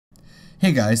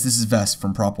Hey guys, this is Vest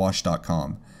from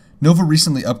Propwashed.com. Nova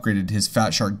recently upgraded his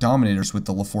FatShark Dominators with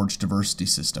the LaForge diversity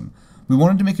system. We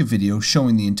wanted to make a video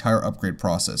showing the entire upgrade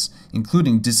process,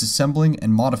 including disassembling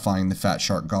and modifying the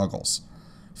FatShark goggles.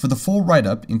 For the full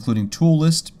write-up, including tool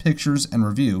list, pictures, and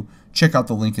review, check out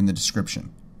the link in the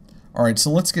description. Alright,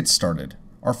 so let's get started.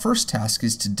 Our first task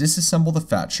is to disassemble the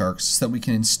FatSharks so that we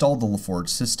can install the LaForge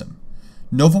system.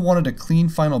 Nova wanted a clean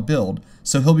final build,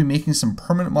 so he'll be making some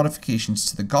permanent modifications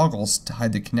to the goggles to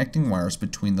hide the connecting wires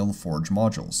between the LaForge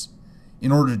modules.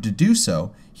 In order to do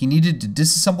so, he needed to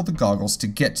disassemble the goggles to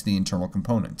get to the internal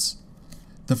components.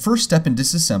 The first step in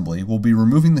disassembly will be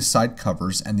removing the side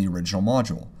covers and the original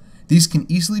module. These can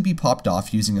easily be popped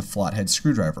off using a flathead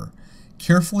screwdriver.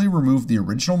 Carefully remove the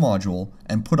original module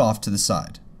and put off to the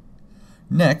side.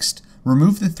 Next,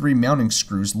 remove the 3 mounting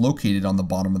screws located on the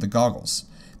bottom of the goggles.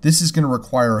 This is going to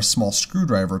require a small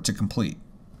screwdriver to complete.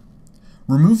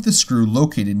 Remove the screw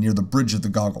located near the bridge of the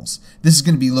goggles. This is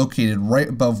going to be located right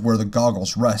above where the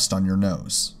goggles rest on your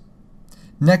nose.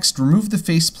 Next, remove the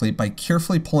faceplate by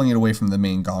carefully pulling it away from the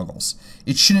main goggles.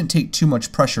 It shouldn't take too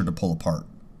much pressure to pull apart.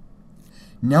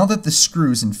 Now that the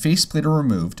screws and faceplate are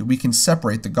removed, we can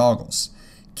separate the goggles.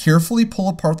 Carefully pull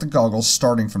apart the goggles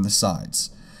starting from the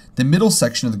sides. The middle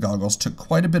section of the goggles took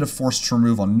quite a bit of force to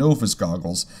remove on Nova's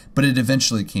goggles, but it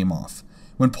eventually came off.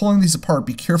 When pulling these apart,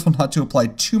 be careful not to apply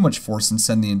too much force and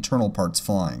send the internal parts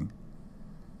flying.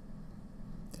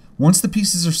 Once the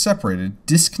pieces are separated,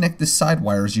 disconnect the side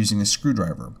wires using a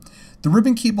screwdriver. The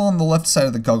ribbon cable on the left side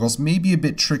of the goggles may be a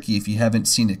bit tricky if you haven't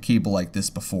seen a cable like this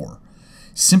before.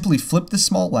 Simply flip the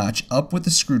small latch up with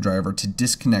the screwdriver to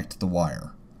disconnect the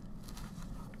wire.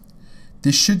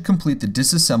 This should complete the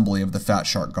disassembly of the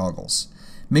FatShark goggles.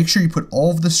 Make sure you put all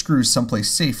of the screws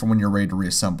someplace safe for when you're ready to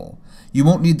reassemble. You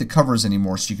won't need the covers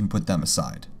anymore, so you can put them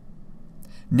aside.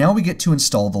 Now we get to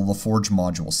install the LaForge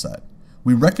module set.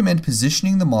 We recommend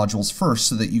positioning the modules first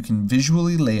so that you can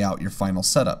visually lay out your final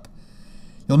setup.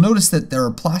 You'll notice that there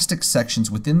are plastic sections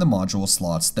within the module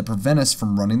slots that prevent us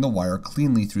from running the wire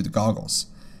cleanly through the goggles.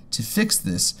 To fix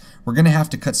this, we're going to have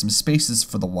to cut some spaces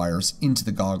for the wires into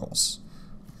the goggles.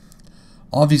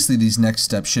 Obviously, these next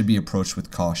steps should be approached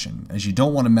with caution, as you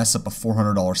don't want to mess up a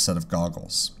 $400 set of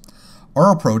goggles.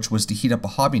 Our approach was to heat up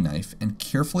a hobby knife and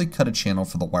carefully cut a channel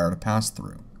for the wire to pass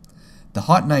through. The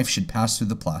hot knife should pass through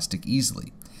the plastic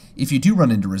easily. If you do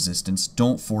run into resistance,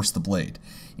 don't force the blade.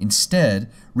 Instead,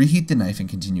 reheat the knife and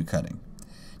continue cutting.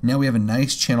 Now we have a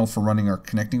nice channel for running our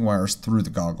connecting wires through the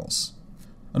goggles.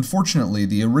 Unfortunately,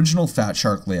 the original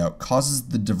FatShark layout causes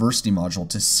the diversity module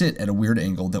to sit at a weird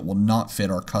angle that will not fit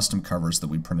our custom covers that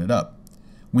we printed up.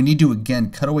 We need to again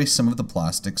cut away some of the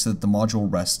plastic so that the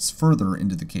module rests further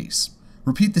into the case.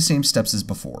 Repeat the same steps as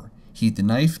before. Heat the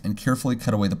knife and carefully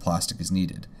cut away the plastic as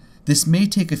needed. This may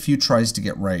take a few tries to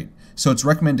get right, so it's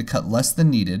recommended to cut less than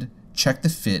needed, check the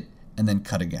fit, and then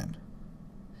cut again.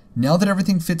 Now that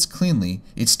everything fits cleanly,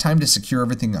 it's time to secure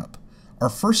everything up. Our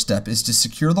first step is to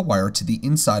secure the wire to the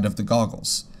inside of the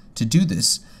goggles. To do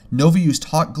this, Nova used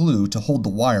hot glue to hold the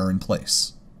wire in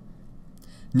place.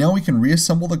 Now we can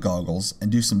reassemble the goggles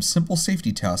and do some simple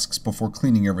safety tasks before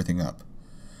cleaning everything up.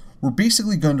 We're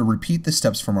basically going to repeat the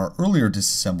steps from our earlier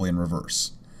disassembly in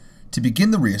reverse. To begin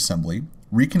the reassembly,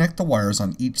 reconnect the wires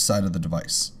on each side of the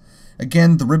device.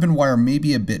 Again, the ribbon wire may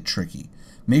be a bit tricky.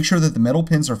 Make sure that the metal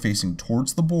pins are facing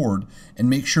towards the board and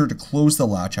make sure to close the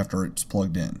latch after it's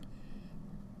plugged in.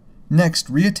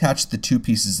 Next, reattach the 2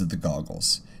 pieces of the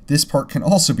goggles. This part can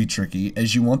also be tricky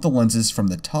as you want the lenses from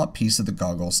the top piece of the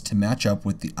goggles to match up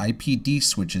with the IPD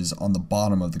switches on the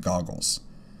bottom of the goggles.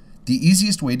 The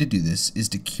easiest way to do this is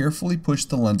to carefully push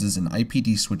the lenses and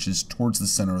IPD switches towards the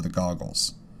center of the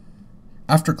goggles.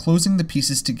 After closing the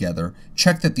pieces together,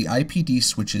 check that the IPD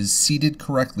switches seated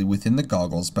correctly within the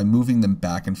goggles by moving them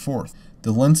back and forth.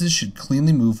 The lenses should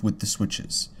cleanly move with the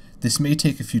switches. This may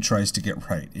take a few tries to get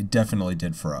right. It definitely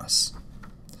did for us.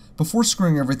 Before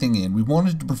screwing everything in, we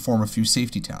wanted to perform a few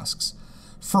safety tasks.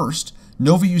 First,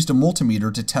 Nova used a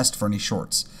multimeter to test for any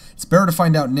shorts. It's better to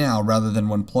find out now rather than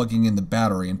when plugging in the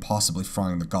battery and possibly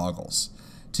frying the goggles.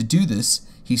 To do this,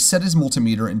 he set his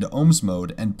multimeter into ohms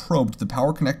mode and probed the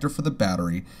power connector for the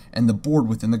battery and the board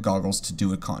within the goggles to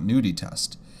do a continuity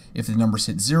test. If the numbers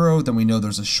hit 0, then we know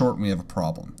there's a short and we have a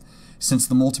problem. Since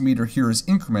the multimeter here is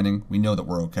incrementing, we know that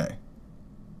we're okay.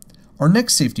 Our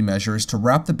next safety measure is to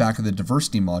wrap the back of the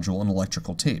diversity module in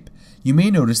electrical tape. You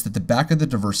may notice that the back of the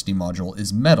diversity module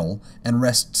is metal and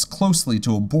rests closely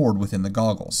to a board within the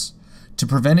goggles. To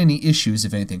prevent any issues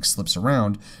if anything slips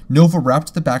around, Nova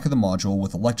wrapped the back of the module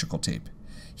with electrical tape.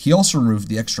 He also removed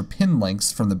the extra pin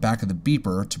lengths from the back of the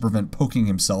beeper to prevent poking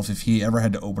himself if he ever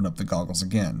had to open up the goggles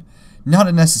again. Not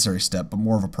a necessary step, but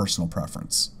more of a personal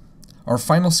preference. Our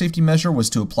final safety measure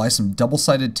was to apply some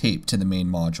double-sided tape to the main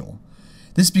module.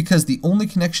 This is because the only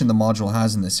connection the module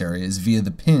has in this area is via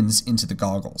the pins into the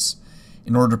goggles.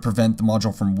 In order to prevent the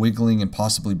module from wiggling and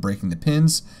possibly breaking the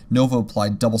pins, Nova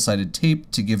applied double-sided tape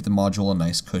to give the module a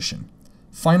nice cushion.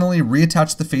 Finally,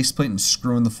 reattach the faceplate and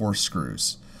screw in the 4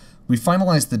 screws. We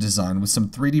finalized the design with some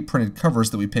 3D printed covers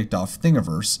that we picked off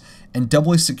Thingiverse and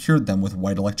doubly secured them with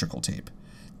white electrical tape.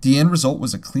 The end result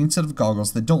was a clean set of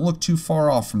goggles that don't look too far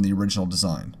off from the original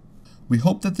design. We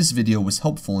hope that this video was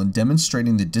helpful in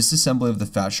demonstrating the disassembly of the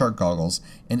FatShark goggles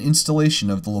and installation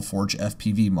of the LaForge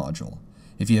FPV module.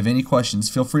 If you have any questions,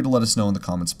 feel free to let us know in the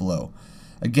comments below.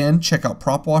 Again, check out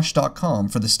Propwashed.com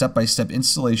for the step-by-step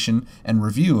installation and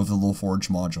review of the LaForge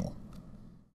module.